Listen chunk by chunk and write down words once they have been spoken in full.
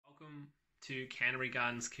to Canterbury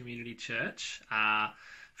Gardens Community Church.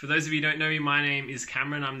 For those of you who don't know me, my name is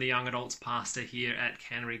Cameron. I'm the young adults pastor here at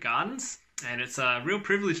Canterbury Gardens, and it's a real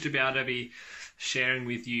privilege to be able to be sharing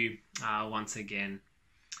with you once again.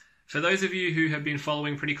 For those of you who have been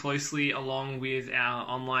following pretty closely along with our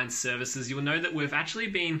online services, you will know that we've actually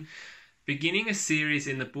been beginning a series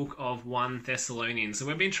in the book of 1 Thessalonians. So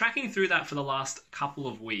we've been tracking through that for the last couple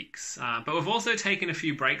of weeks. But we've also taken a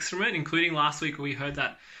few breaks from it, including last week where we heard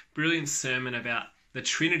that brilliant sermon about the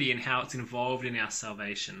Trinity and how it's involved in our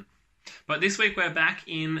salvation. But this week we're back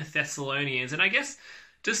in Thessalonians, and I guess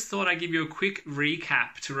just thought I'd give you a quick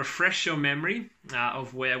recap to refresh your memory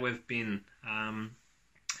of where we've been.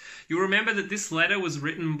 You'll remember that this letter was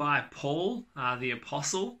written by Paul, the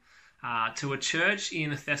apostle, to a church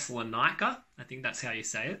in Thessalonica. I think that's how you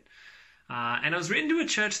say it. And it was written to a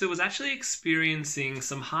church that was actually experiencing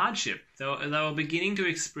some hardship. They were beginning to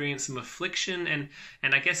experience some affliction,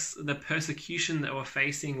 and I guess the persecution that they were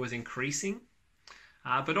facing was increasing.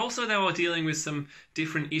 But also they were dealing with some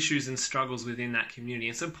different issues and struggles within that community.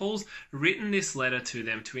 And so Paul's written this letter to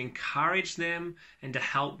them to encourage them and to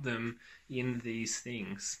help them in these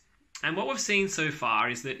things. And what we've seen so far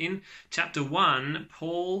is that in chapter 1,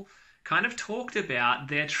 Paul kind of talked about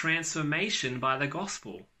their transformation by the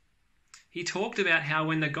gospel. He talked about how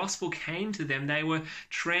when the gospel came to them, they were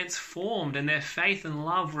transformed and their faith and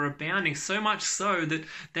love were abounding, so much so that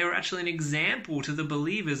they were actually an example to the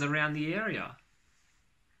believers around the area.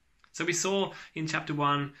 So we saw in chapter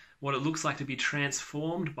 1 what it looks like to be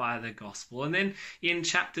transformed by the gospel. And then in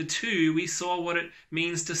chapter 2, we saw what it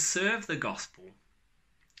means to serve the gospel.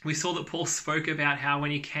 We saw that Paul spoke about how when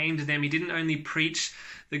he came to them, he didn't only preach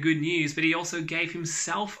the good news, but he also gave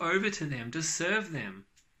himself over to them to serve them.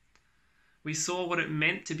 We saw what it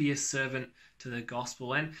meant to be a servant to the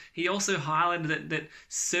gospel. And he also highlighted that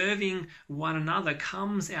serving one another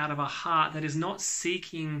comes out of a heart that is not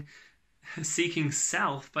seeking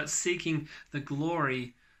self, but seeking the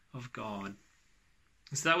glory of God.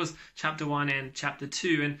 So that was chapter 1 and chapter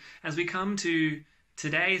 2. And as we come to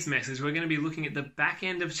today's message, we're going to be looking at the back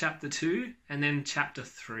end of chapter 2 and then chapter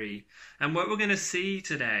 3. And what we're going to see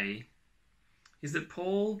today is that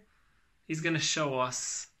Paul is going to show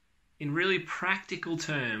us in really practical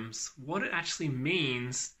terms what it actually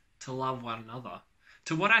means to love one another.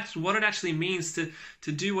 To what it actually means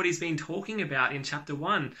to do what he's been talking about in chapter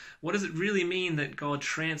 1. What does it really mean that God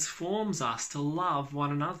transforms us to love one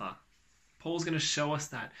another? Paul's going to show us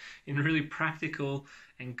that in really practical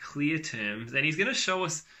and clear terms. And he's going to show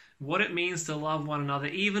us what it means to love one another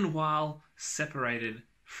even while separated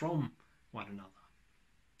from one another.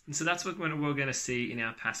 And so that's what we're going to see in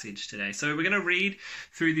our passage today. So we're going to read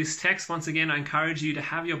through this text. Once again, I encourage you to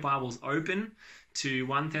have your Bibles open to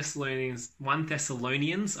 1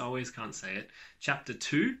 Thessalonians, I always can't say it, chapter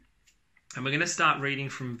 2. And we're going to start reading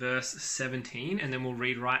from verse 17, and then we'll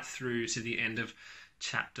read right through to the end of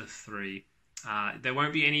chapter 3. There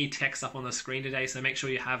won't be any text up on the screen today, so make sure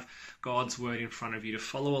you have God's word in front of you to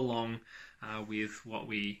follow along with what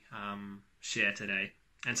we share today.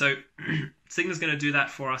 And so Signa's going to do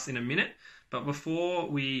that for us in a minute, but before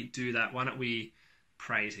we do that, why don't we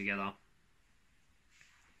pray together?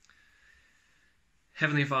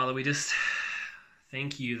 Heavenly Father, we just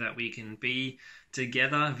thank you that we can be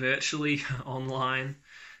together virtually online.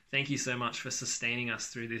 Thank you so much for sustaining us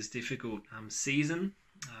through this difficult season.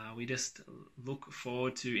 We just look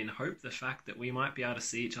forward to, in hope, the fact that we might be able to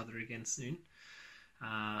see each other again soon.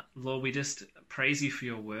 Lord, we just praise you for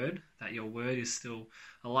your word, that your word is still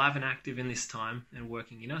alive and active in this time and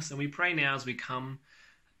working in us. And we pray now as we come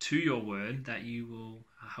to your word that you will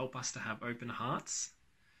help us to have open hearts,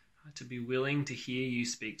 to be willing to hear you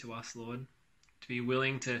speak to us, Lord, to be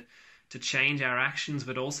willing to change our actions,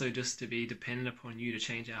 but also just to be dependent upon you to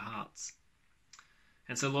change our hearts.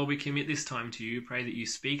 And so, Lord, we commit this time to you. Pray that you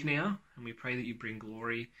speak now, and we pray that you bring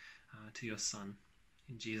glory to your Son.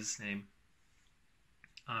 In Jesus' name,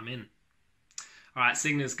 amen. All right,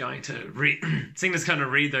 Signa's going to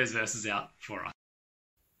read those verses out for us.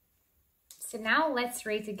 So now let's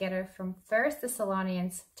read together from 1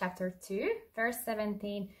 Thessalonians chapter 2, verse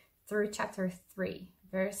 17 through chapter 3,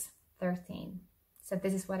 verse 13. So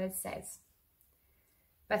this is what it says.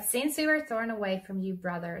 But since we were torn away from you,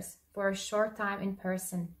 brothers, for a short time in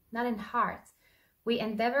person, not in heart, we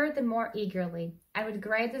endeavored the more eagerly and with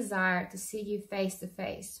great desire to see you face to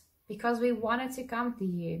face, because we wanted to come to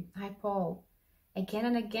you, I, Paul, again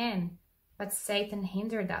and again, but Satan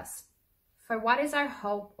hindered us. For what is our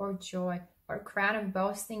hope or joy or crown of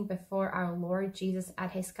boasting before our Lord Jesus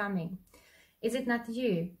at his coming? Is it not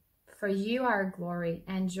you? For you are our glory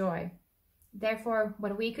and joy. Therefore,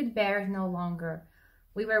 when we could bear it no longer,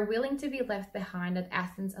 We were willing to be left behind at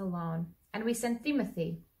Athens alone, and we sent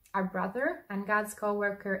Timothy, our brother and God's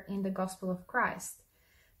co-worker in the gospel of Christ,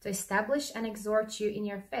 to establish and exhort you in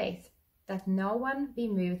your faith, that no one be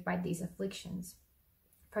moved by these afflictions.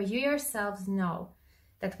 For you yourselves know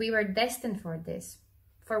that we were destined for this.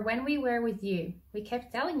 For when we were with you, we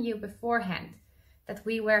kept telling you beforehand that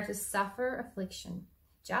we were to suffer affliction,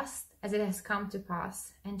 just as it has come to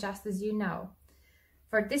pass, and just as you know.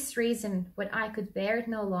 For this reason, when I could bear it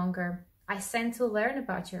no longer, I sent to learn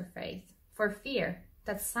about your faith, for fear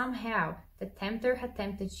that somehow the tempter had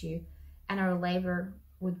tempted you, and our labor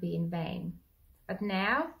would be in vain. But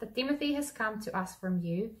now that Timothy has come to us from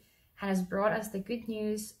you, and has brought us the good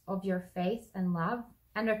news of your faith and love,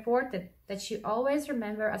 and reported that you always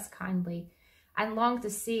remember us kindly, and long to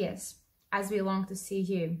see us, as we long to see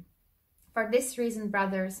you. For this reason,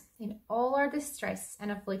 brothers, in all our distress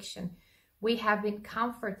and affliction, we have been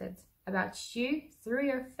comforted about you through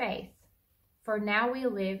your faith. For now we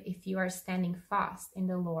live if you are standing fast in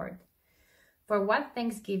the Lord. For what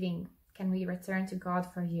thanksgiving can we return to God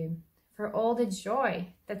for you, for all the joy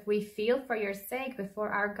that we feel for your sake before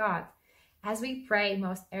our God, as we pray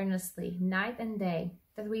most earnestly night and day,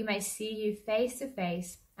 that we may see you face to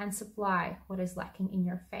face and supply what is lacking in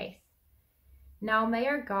your faith. Now may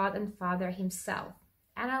our God and Father himself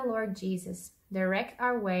and our Lord Jesus direct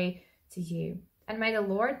our way to you, and may the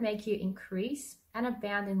Lord make you increase and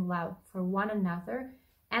abound in love for one another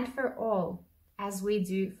and for all, as we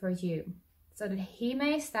do for you, so that he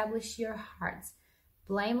may establish your hearts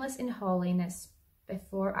blameless in holiness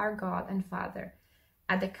before our God and Father,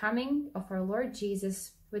 at the coming of our Lord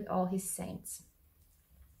Jesus with all his saints.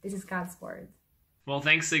 This is God's word. Well,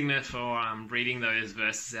 thanks, Signa, for reading those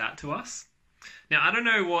verses out to us. Now, I don't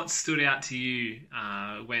know what stood out to you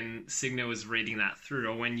when Signa was reading that through,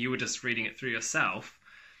 or when you were just reading it through yourself.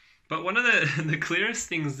 But one of the clearest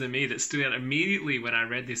things to me that stood out immediately when I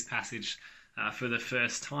read this passage for the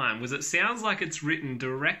first time was it sounds like it's written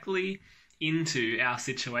directly into our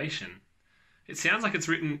situation. It sounds like it's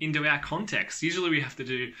written into our context. Usually we have to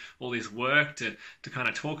do all this work to kind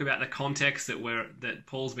of talk about the context that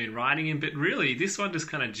Paul's been writing in, but really this one just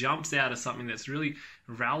kind of jumps out as something that's really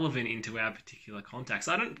relevant into our particular context.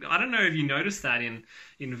 I don't know if you noticed that in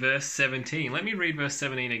verse 17. Let me read verse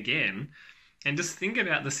 17 again and just think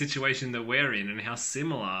about the situation that we're in and how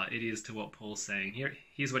similar it is to what Paul's saying.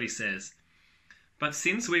 Here's what he says. But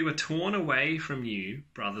since we were torn away from you,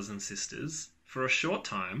 brothers and sisters, for a short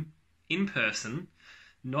time, in person,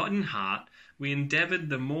 not in heart, we endeavoured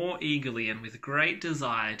the more eagerly and with great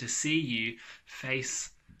desire to see you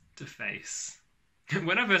face to face.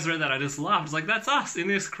 When I first read that, I just laughed. It's like, that's us in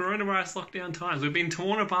this coronavirus lockdown times. We've been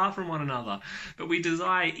torn apart from one another, but we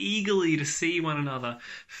desire eagerly to see one another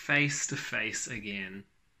face to face again.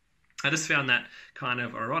 I just found that kind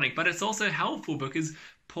of ironic, but it's also helpful because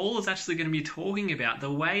Paul is actually going to be talking about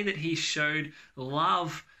the way that he showed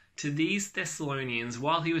love to these Thessalonians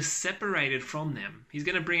while he was separated from them. He's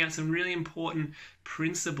going to bring out some really important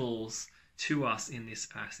principles to us in this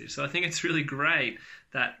passage. So I think it's really great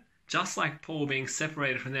that just like Paul being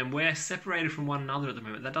separated from them, we're separated from one another at the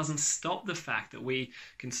moment. That doesn't stop the fact that we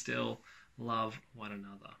can still love one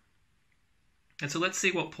another. And so let's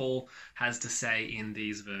see what Paul has to say in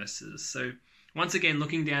these verses. So once again,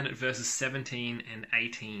 looking down at verses 17 and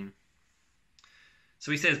 18.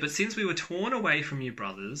 So he says, but since we were torn away from you,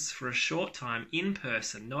 brothers, for a short time in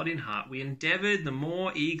person, not in heart, we endeavoured the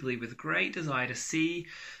more eagerly with great desire to see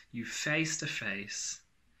you face to face,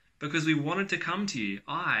 because we wanted to come to you,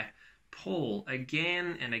 I, Paul,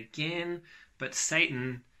 again and again, but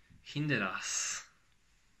Satan hindered us.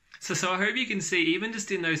 So I hope you can see, even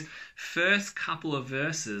just in those first couple of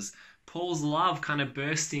verses, Paul's love kind of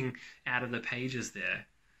bursting out of the pages there.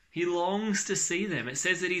 He longs to see them. It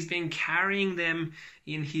says that he's been carrying them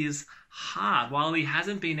in his heart while he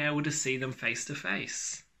hasn't been able to see them face to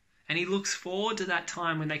face. And he looks forward to that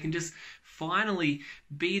time when they can just finally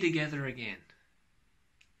be together again.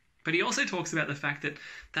 But he also talks about the fact that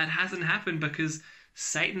that hasn't happened because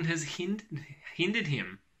Satan has hindered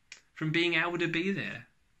him from being able to be there.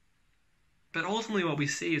 But ultimately what we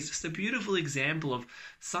see is just a beautiful example of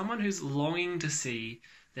someone who's longing to see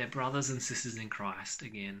their brothers and sisters in Christ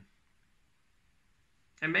again.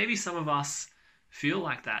 And maybe some of us feel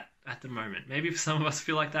like that at the moment. Maybe some of us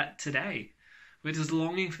feel like that today. We're just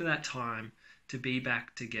longing for that time to be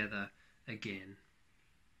back together again.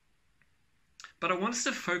 But I want us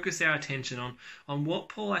to focus our attention on what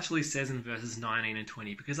Paul actually says in verses 19 and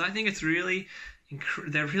 20, because I think it's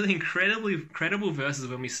they're really incredibly credible verses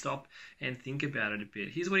when we stop and think about it a bit.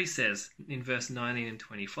 Here's what he says in verse 19 and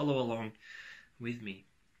 20. Follow along with me.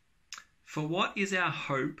 For what is our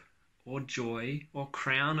hope or joy or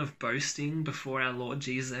crown of boasting before our Lord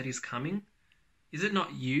Jesus at his coming? Is it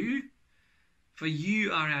not you? For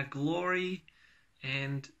you are our glory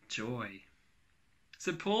and joy.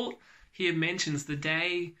 So Paul here mentions the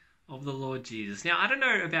day of the Lord Jesus. Now, I don't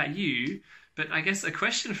know about you, but I guess a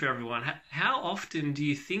question for everyone. How often do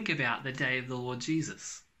you think about the day of the Lord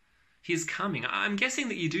Jesus? His coming. I'm guessing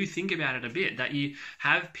that you do think about it a bit, that you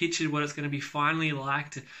have pictured what it's going to be finally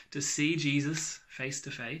like to see Jesus face to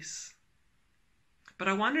face. But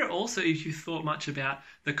I wonder also if you thought much about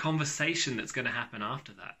the conversation that's going to happen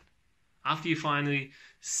after that. After you finally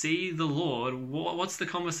see the Lord, what's the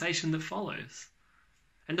conversation that follows?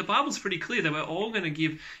 And the Bible's pretty clear that we're all going to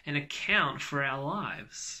give an account for our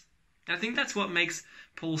lives. And I think that's what makes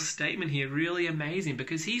Paul's statement here really amazing,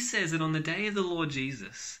 because he says that on the day of the Lord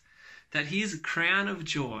Jesus, that his crown of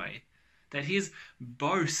joy, that his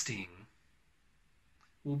boasting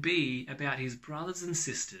will be about his brothers and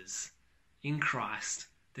sisters in Christ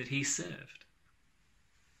that he served.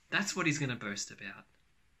 That's what he's going to boast about.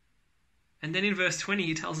 And then in verse 20,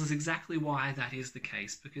 he tells us exactly why that is the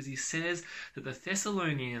case, because he says that the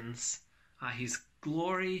Thessalonians are his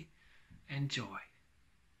glory and joy.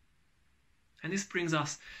 And this brings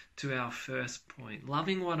us to our first point.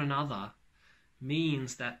 Loving one another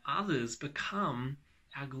means that others become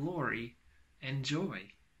our glory and joy.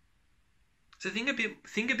 So think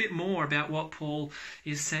a bit more about what Paul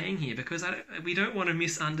is saying here, because we don't want to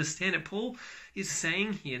misunderstand it. Paul is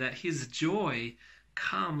saying here that his joy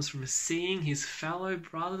comes from seeing his fellow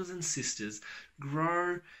brothers and sisters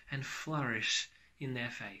grow and flourish in their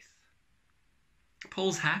faith.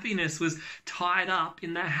 Paul's happiness was tied up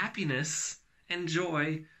in the happiness and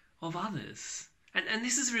joy of others. And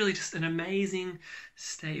this is really just an amazing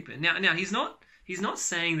statement. Now he's not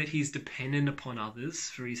saying that he's dependent upon others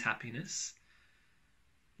for his happiness.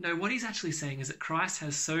 No, what he's actually saying is that Christ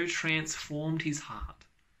has so transformed his heart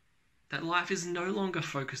that life is no longer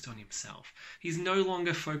focused on himself. He's no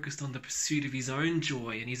longer focused on the pursuit of his own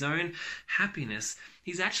joy and his own happiness.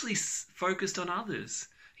 He's actually focused on others.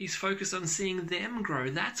 He's focused on seeing them grow.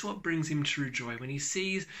 That's what brings him true joy, when he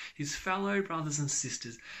sees his fellow brothers and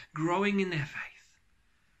sisters growing in their faith.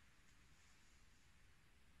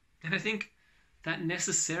 And I think that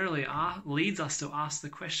necessarily leads us to ask the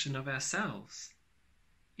question of ourselves,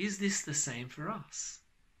 is this the same for us?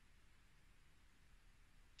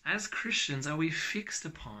 As Christians, are we fixed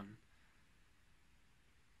upon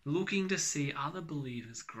looking to see other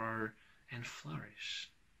believers grow and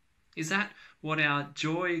flourish? Is that what our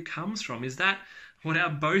joy comes from? Is that what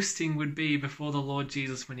our boasting would be before the Lord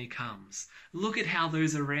Jesus when he comes? Look at how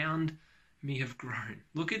those around me have grown.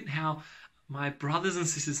 Look at how my brothers and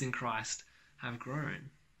sisters in Christ have grown.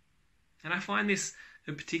 And I find this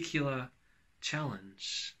a particular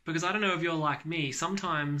challenge, because I don't know if you're like me.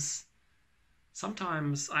 Sometimes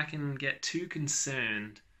I can get too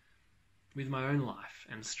concerned with my own life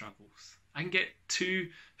and struggles. I can get too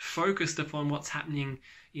focused upon what's happening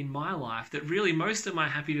in my life that really most of my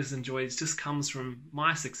happiness and joy just comes from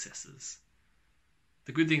my successes,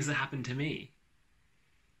 the good things that happen to me,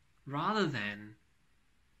 rather than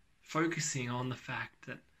focusing on the fact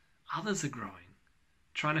that others are growing,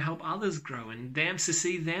 trying to help others grow and to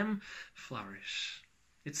see them flourish.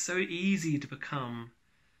 It's so easy to become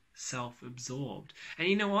self-absorbed. And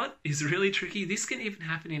you know what is really tricky? This can even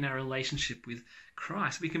happen in our relationship with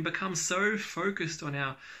Christ. We can become so focused on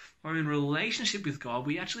our own relationship with God,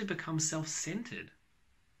 we actually become self-centered.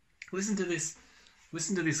 Listen to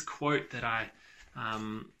this quote that I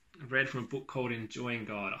read from a book called Enjoying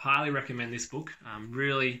God. I highly recommend this book.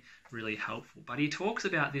 Really, really helpful. But he talks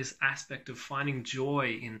about this aspect of finding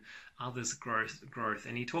joy in others' growth.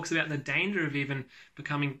 And he talks about the danger of even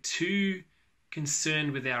becoming too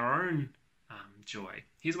concerned with our own joy.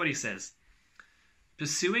 Here's what he says.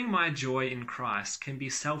 Pursuing my joy in Christ can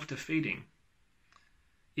be self-defeating.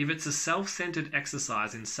 If it's a self-centered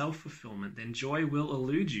exercise in self-fulfillment, then joy will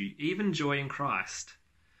elude you, even joy in Christ.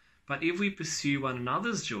 But if we pursue one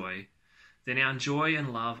another's joy, then our joy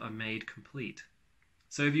and love are made complete.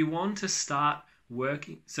 So if you want to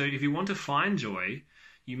find joy,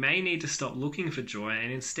 you may need to stop looking for joy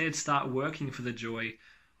and instead start working for the joy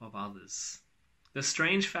of others. The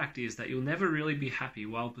strange fact is that you'll never really be happy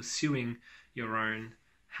while pursuing your own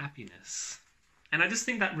happiness. And I just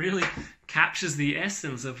think that really captures the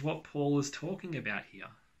essence of what Paul is talking about here.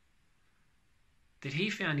 That he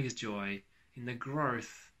found his joy in the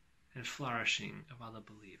growth and flourishing of other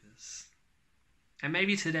believers. And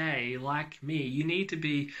maybe today, like me, you need to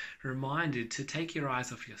be reminded to take your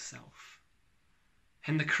eyes off yourself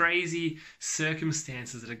and the crazy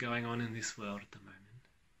circumstances that are going on in this world at the moment.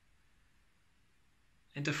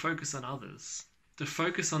 and to focus on others, to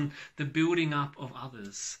focus on the building up of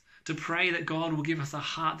others, to pray that God will give us a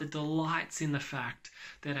heart that delights in the fact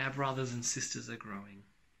that our brothers and sisters are growing.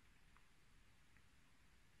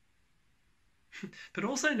 But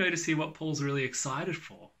also notice here what Paul's really excited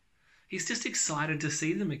for. He's just excited to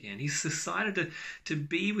see them again. He's excited to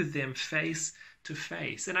be with them face to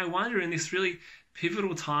face. And I wonder, in this really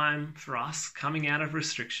pivotal time for us, coming out of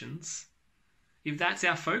restrictions, if that's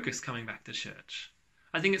our focus coming back to church.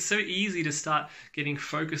 I think it's so easy to start getting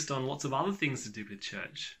focused on lots of other things to do with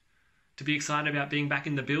church, to be excited about being back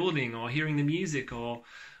in the building or hearing the music or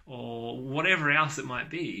whatever else it might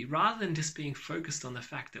be, rather than just being focused on the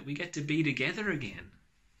fact that we get to be together again.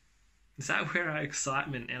 Is that where our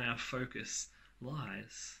excitement and our focus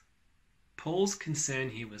lies? Paul's concern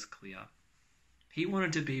here was clear. He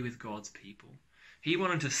wanted to be with God's people. He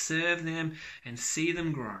wanted to serve them and see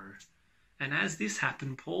them grow. And as this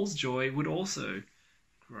happened, Paul's joy would also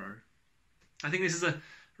grow. I think this is a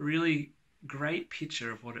really great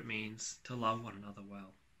picture of what it means to love one another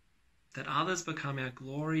well. That others become our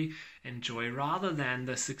glory and joy rather than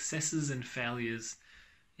the successes and failures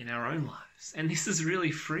in our own lives. And this is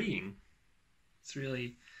really freeing. It's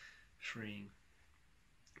really freeing.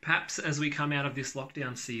 Perhaps as we come out of this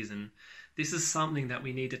lockdown season, this is something that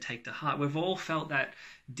we need to take to heart. We've all felt that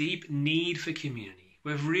deep need for community.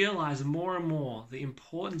 We've realized more and more the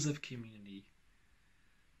importance of community.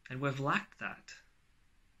 And we've lacked that.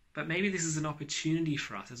 But maybe this is an opportunity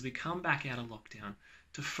for us as we come back out of lockdown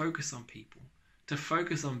to focus on people, to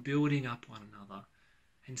focus on building up one another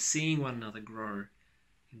and seeing one another grow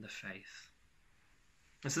in the faith.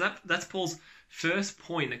 And so that's Paul's first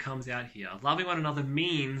point that comes out here. Loving one another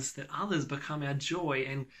means that others become our joy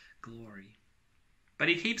and glory. But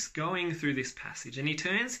he keeps going through this passage and he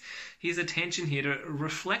turns his attention here to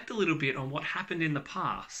reflect a little bit on what happened in the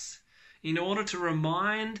past in order to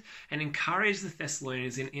remind and encourage the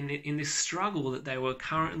Thessalonians in this struggle that they were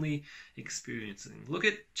currently experiencing. Look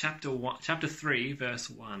at chapter 3,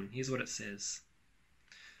 verse 1. Here's what it says.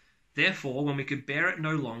 Therefore, when we could bear it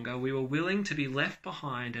no longer, we were willing to be left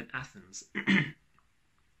behind at Athens.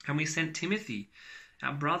 And we sent Timothy,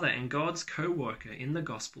 our brother and God's co-worker in the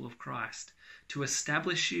gospel of Christ, to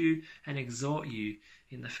establish you and exhort you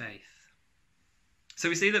in the faith. So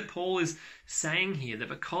we see that Paul is saying here that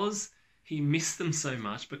because he missed them so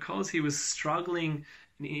much, because he was struggling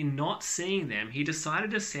in not seeing them, he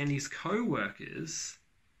decided to send his co-worker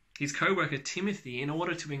Timothy, in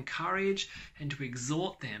order to encourage and to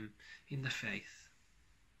exhort them in the faith.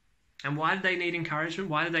 And why did they need encouragement?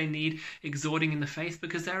 Why did they need exhorting in the faith?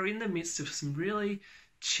 Because they were in the midst of some really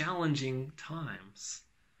challenging times.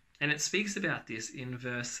 And it speaks about this in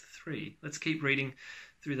verse 3. Let's keep reading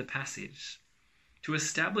through the passage. To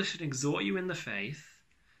establish and exhort you in the faith,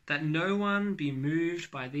 that no one be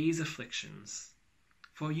moved by these afflictions.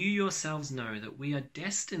 For you yourselves know that we are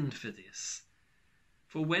destined for this.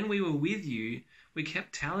 For when we were with you, we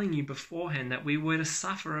kept telling you beforehand that we were to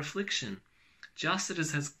suffer affliction, just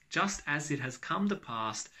as it has come to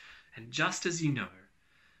pass, and just as you know.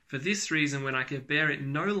 For this reason, when I could bear it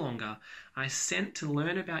no longer, I sent to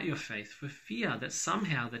learn about your faith, for fear that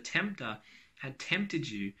somehow the tempter had tempted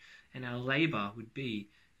you, and our labor would be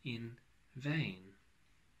in vain.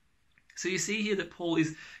 So you see here that Paul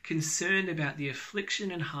is concerned about the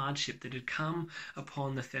affliction and hardship that had come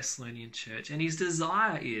upon the Thessalonian church, and his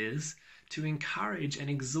desire is to encourage and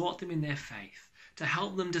exhort them in their faith, to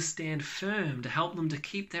help them to stand firm, to help them to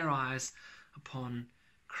keep their eyes upon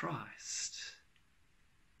Christ.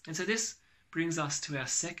 And so this brings us to our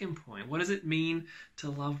second point. What does it mean to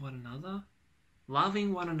love one another?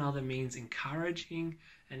 Loving one another means encouraging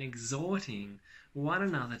and exhorting one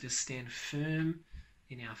another to stand firm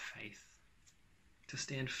in our faith. To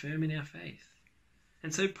stand firm in our faith.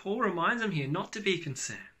 And so Paul reminds them here not to be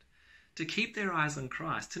concerned, to keep their eyes on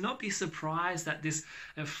Christ, to not be surprised that this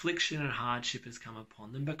affliction and hardship has come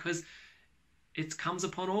upon them, because it comes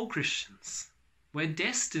upon all Christians. We're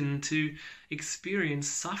destined to experience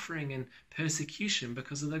suffering and persecution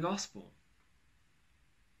because of the gospel.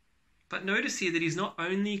 But notice here that he's not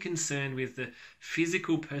only concerned with the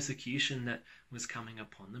physical persecution that was coming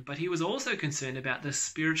upon them, but he was also concerned about the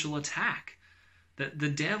spiritual attack. That the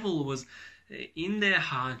devil was in their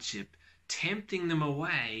hardship, tempting them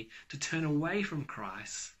away to turn away from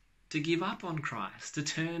Christ, to give up on Christ, to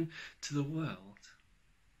turn to the world.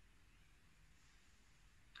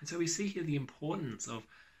 And so we see here the importance of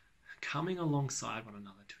coming alongside one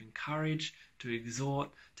another, to encourage, to exhort,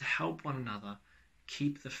 to help one another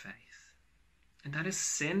keep the faith. And that is a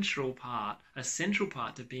central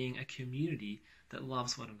part to being a community that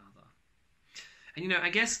loves one another. And I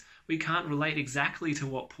guess we can't relate exactly to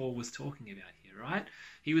what Paul was talking about here, right?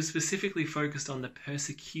 He was specifically focused on the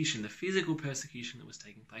persecution, the physical persecution that was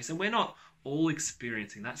taking place. And we're not all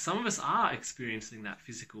experiencing that. Some of us are experiencing that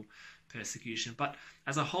physical persecution. But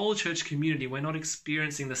as a whole church community, we're not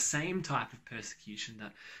experiencing the same type of persecution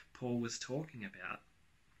that Paul was talking about.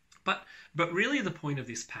 But really the point of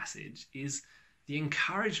this passage is the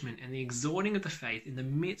encouragement and the exhorting of the faith in the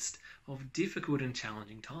midst of difficult and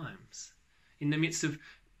challenging times, in the midst of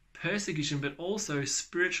persecution, but also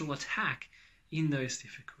spiritual attack in those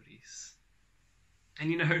difficulties.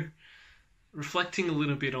 And reflecting a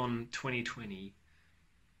little bit on 2020,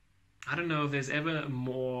 I don't know if there's ever a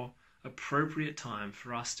more appropriate time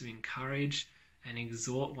for us to encourage and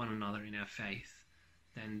exhort one another in our faith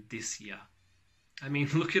than this year. I mean,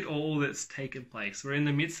 look at all that's taken place. We're in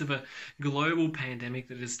the midst of a global pandemic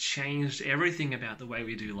that has changed everything about the way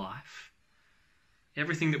we do life.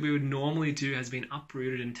 Everything that we would normally do has been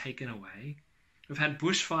uprooted and taken away. We've had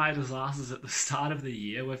bushfire disasters at the start of the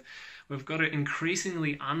year. We've got an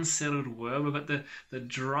increasingly unsettled world. We've got the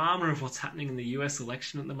drama of what's happening in the US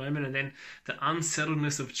election at the moment, and then the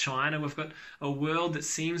unsettledness of China. We've got a world that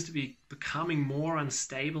seems to be becoming more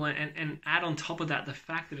unstable, and add on top of that the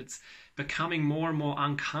fact that it's becoming more and more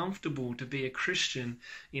uncomfortable to be a Christian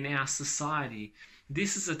in our society.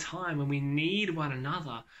 This is a time when we need one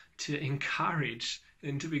another to encourage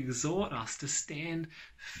and to exhort us to stand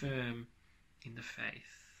firm in the faith.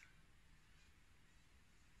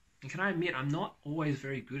 And can I admit, I'm not always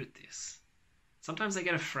very good at this. Sometimes I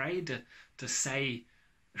get afraid to say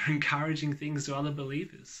encouraging things to other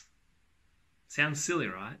believers. Sounds silly,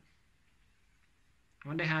 right? I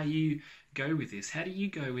wonder how you go with this. How do you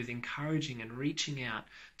go with encouraging and reaching out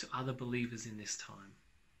to other believers in this time?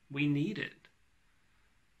 We need it.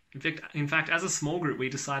 In fact, as a small group, we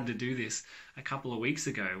decided to do this a couple of weeks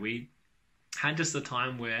ago. We had just a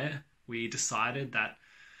time where we decided that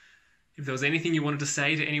if there was anything you wanted to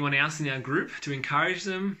say to anyone else in our group to encourage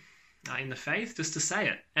them in the faith, just to say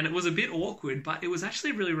it. And it was a bit awkward, but it was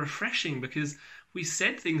actually really refreshing because we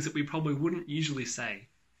said things that we probably wouldn't usually say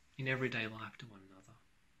in everyday life to one another.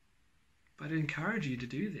 But I encourage you to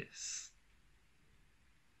do this.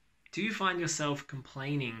 Do you find yourself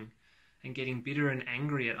complaining and getting bitter and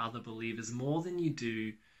angry at other believers more than you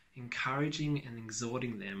do encouraging and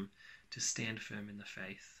exhorting them to stand firm in the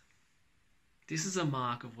faith? This is a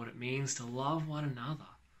mark of what it means to love one another,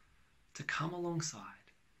 to come alongside,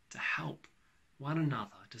 to help one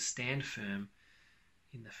another to stand firm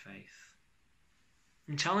in the faith.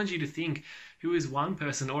 And challenge you to think who is one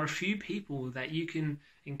person or a few people that you can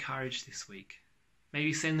encourage this week.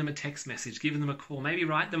 Maybe send them a text message, give them a call, maybe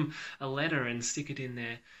write them a letter and stick it in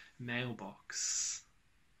their mailbox.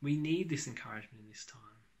 We need this encouragement in this time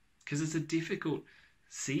because it's a difficult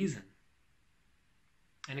season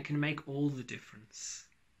and it can make all the difference.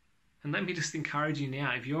 And let me just encourage you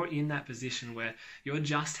now, if you're in that position where you're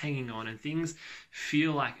just hanging on and things you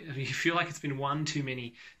feel like it's been one too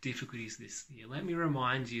many difficulties this year, let me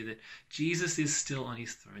remind you that Jesus is still on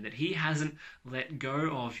his throne, that he hasn't let go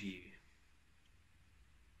of you.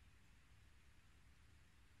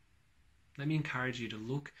 Let me encourage you to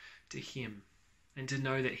look to him and to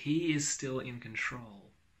know that he is still in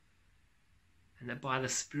control and that by the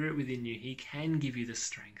Spirit within you, he can give you the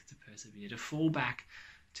strength to persevere, to fall back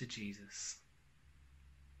to Jesus.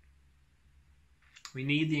 We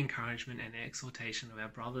need the encouragement and exhortation of our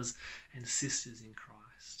brothers and sisters in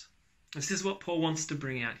Christ. This is what Paul wants to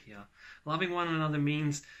bring out here. Loving one another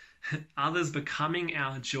means others becoming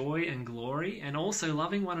our joy and glory, and also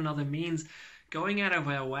loving one another means going out of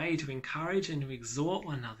our way to encourage and to exhort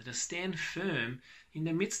one another to stand firm in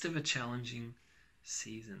the midst of a challenging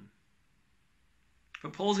season.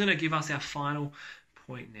 But Paul's going to give us our final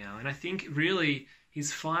point now, and I think really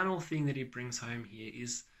his final thing that he brings home here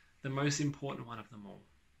is the most important one of them all.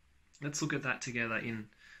 Let's look at that together in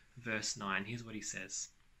verse 9. Here's what he says.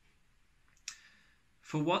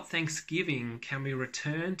 For what thanksgiving can we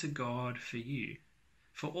return to God for you,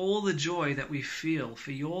 for all the joy that we feel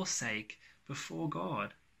for your sake before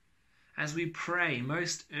God, as we pray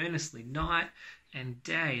most earnestly night and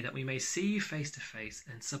day that we may see you face to face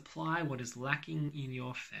and supply what is lacking in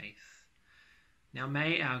your faith. Now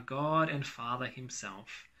may our God and Father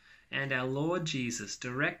himself and our Lord Jesus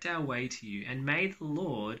direct our way to you, and may the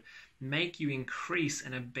Lord make you increase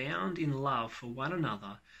and abound in love for one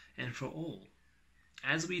another and for all,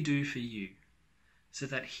 as we do for you, so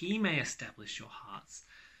that he may establish your hearts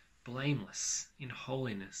blameless in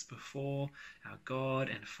holiness before our God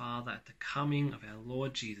and Father at the coming of our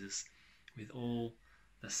Lord Jesus with all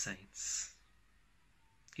the saints.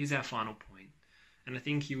 Here's our final point. And I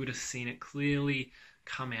think you would have seen it clearly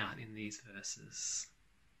come out in these verses.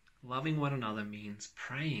 Loving one another means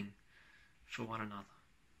praying for one another.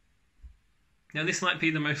 Now, this might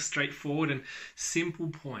be the most straightforward and simple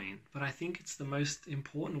point, but I think it's the most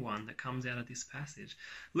important one that comes out of this passage.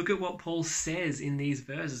 Look at what Paul says in these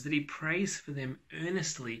verses, that he prays for them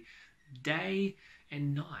earnestly, day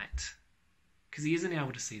and night, because he isn't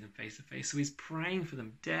able to see them face to face. So he's praying for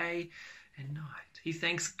them day and night. He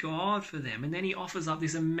thanks God for them, and then he offers up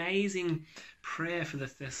this amazing prayer for the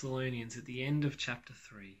Thessalonians at the end of chapter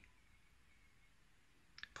 3.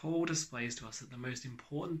 Paul displays to us that the most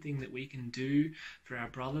important thing that we can do for our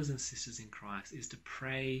brothers and sisters in Christ is to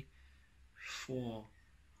pray for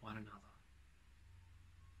one another.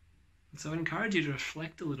 And so I encourage you to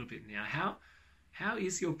reflect a little bit now. How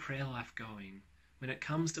is your prayer life going when it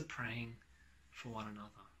comes to praying for one another?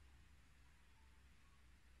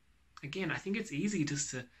 Again, I think it's easy just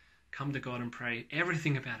to come to God and pray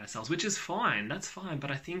everything about ourselves, which is fine, that's fine, but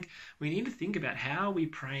I think we need to think about how are we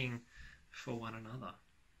praying for one another.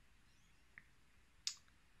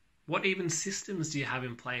 What even systems do you have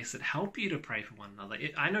in place that help you to pray for one another?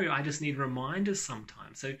 I know I just need reminders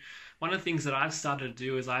sometimes. So one of the things that I've started to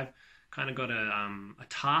do is I've kind of got a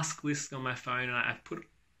task list on my phone, and I've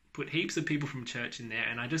put heaps of people from church in there,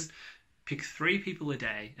 and I just pick 3 people a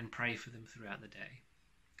day and pray for them throughout the day.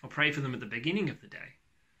 I'll pray for them at the beginning of the day.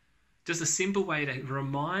 Just a simple way to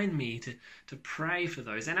remind me to pray for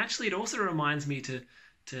those. And actually it also reminds me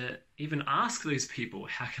to even ask those people,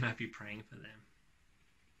 how can I be praying for them?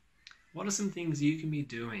 What are some things you can be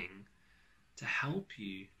doing to help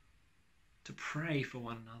you to pray for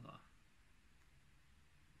one another?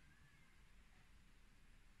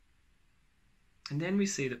 And then we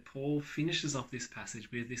see that Paul finishes off this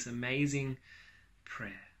passage with this amazing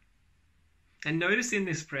prayer. And notice in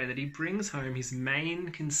this prayer that he brings home his main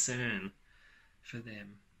concern for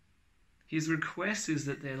them. His request is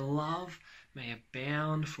that their love may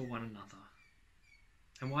abound for one another.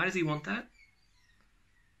 And why does he want that?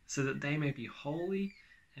 So that they may be holy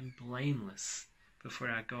and blameless before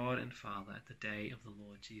our God and Father at the day of the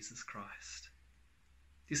Lord Jesus Christ.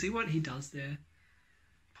 Do you see what he does there?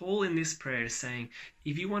 Paul in this prayer is saying,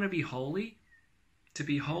 if you want to be holy, to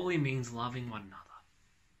be holy means loving one another.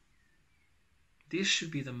 This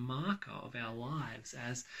should be the marker of our lives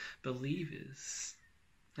as believers.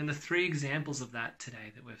 And the 3 examples of that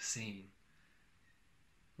today that we've seen.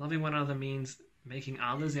 Loving one another means making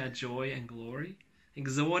others our joy and glory,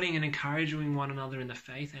 exhorting and encouraging one another in the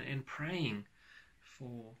faith, and praying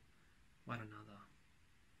for one another.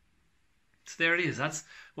 So there it is. That's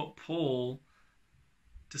what Paul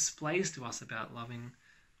displays to us about loving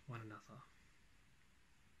one another.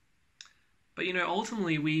 But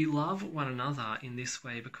ultimately we love one another in this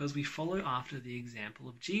way because we follow after the example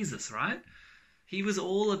of Jesus, right? He was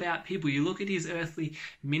all about people. You look at his earthly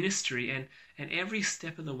ministry, and every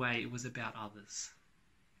step of the way it was about others.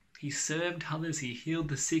 He served others, he healed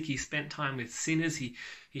the sick, he spent time with sinners, he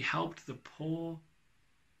helped the poor.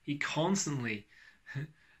 He constantly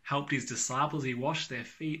helped his disciples, he washed their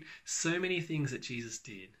feet. So many things that Jesus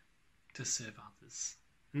did to serve others.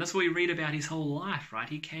 And that's what we read about his whole life, right?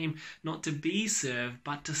 He came not to be served,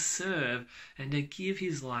 but to serve and to give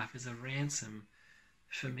his life as a ransom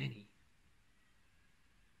for many.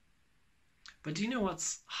 But do you know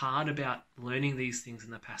what's hard about learning these things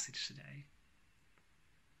in the passage today?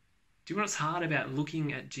 Do you know what's hard about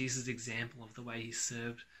looking at Jesus' example of the way he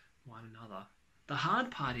served one another? The hard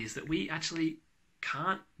part is that we actually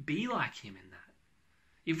can't be like him in that.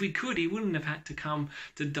 If we could, he wouldn't have had to come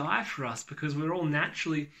to die for us because we're all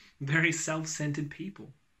naturally very self-centered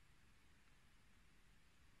people.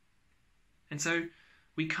 And so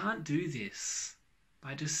we can't do this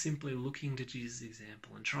by just simply looking to Jesus'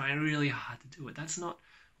 example and trying really hard to do it. That's not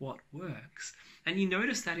what works. And you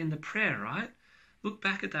notice that in the prayer, right? Look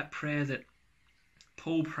back at that prayer that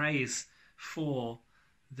Paul prays for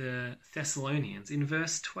the Thessalonians in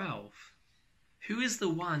verse 12. Who is the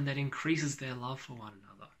one that increases their love for one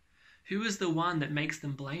another? Who is the one that makes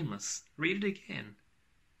them blameless? Read it again.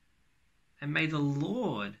 And may the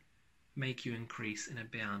Lord make you increase and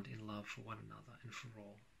abound in love for one another and for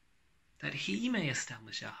all, that he may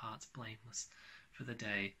establish our hearts blameless for the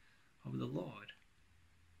day of the Lord.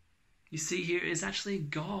 You see, here is actually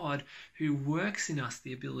God who works in us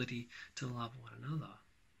the ability to love one another.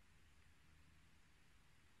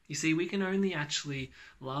 You see, we can only actually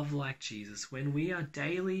love like Jesus when we are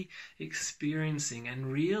daily experiencing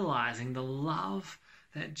and realizing the love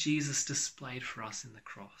that Jesus displayed for us in the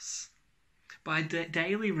cross. By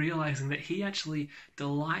daily realizing that he actually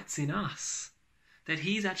delights in us, that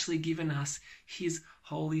he's actually given us his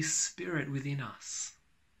Holy Spirit within us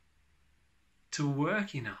to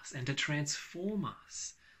work in us and to transform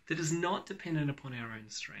us, that is not dependent upon our own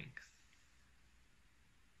strength.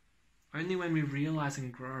 Only when we realize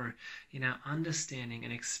and grow in our understanding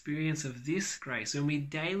and experience of this grace, when we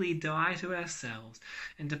daily die to ourselves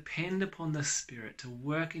and depend upon the Spirit to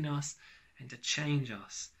work in us and to change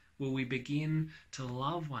us, will we begin to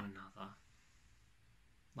love one another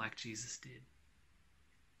like Jesus did.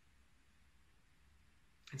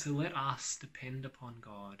 And so let us depend upon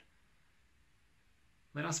God.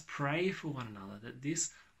 Let us pray for one another that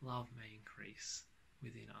this love may increase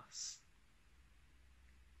within us.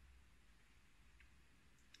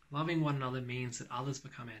 Loving one another means that others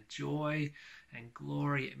become our joy and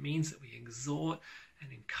glory. It means that we exhort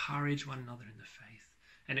and encourage one another in the faith.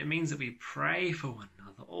 And it means that we pray for one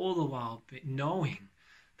another, all the while knowing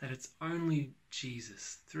that it's only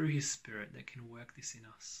Jesus, through his Spirit, that can work this in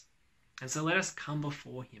us. And so let us come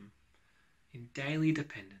before him in daily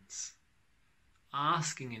dependence,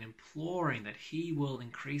 asking and imploring that he will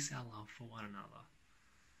increase our love for one another.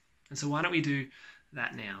 And so why don't we do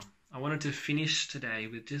that now? I wanted to finish today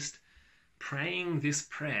with just praying this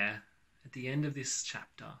prayer at the end of this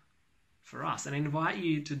chapter for us, and I invite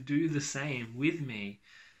you to do the same with me.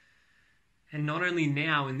 And not only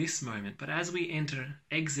now in this moment, but as we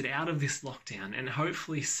exit out of this lockdown and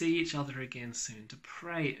hopefully see each other again soon, to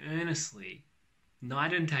pray earnestly,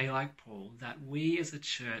 night and day like Paul, that we as a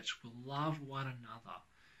church will love one another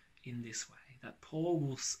in this way. That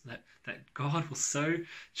that God will so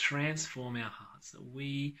transform our hearts that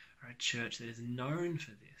we are a church that is known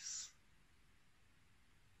for this.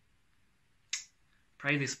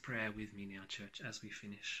 Pray this prayer with me now, church, as we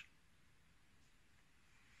finish.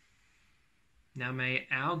 Now may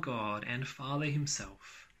our God and Father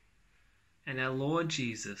himself and our Lord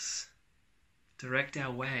Jesus direct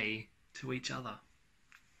our way to each other.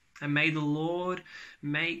 And may the Lord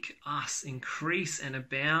make us increase and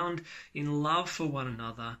abound in love for one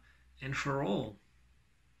another and for all,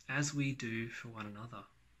 as we do for one another,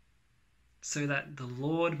 so that the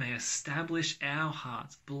Lord may establish our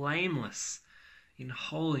hearts blameless in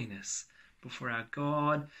holiness before our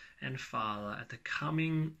God and Father at the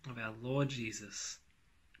coming of our Lord Jesus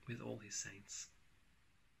with all his saints.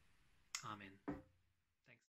 Amen.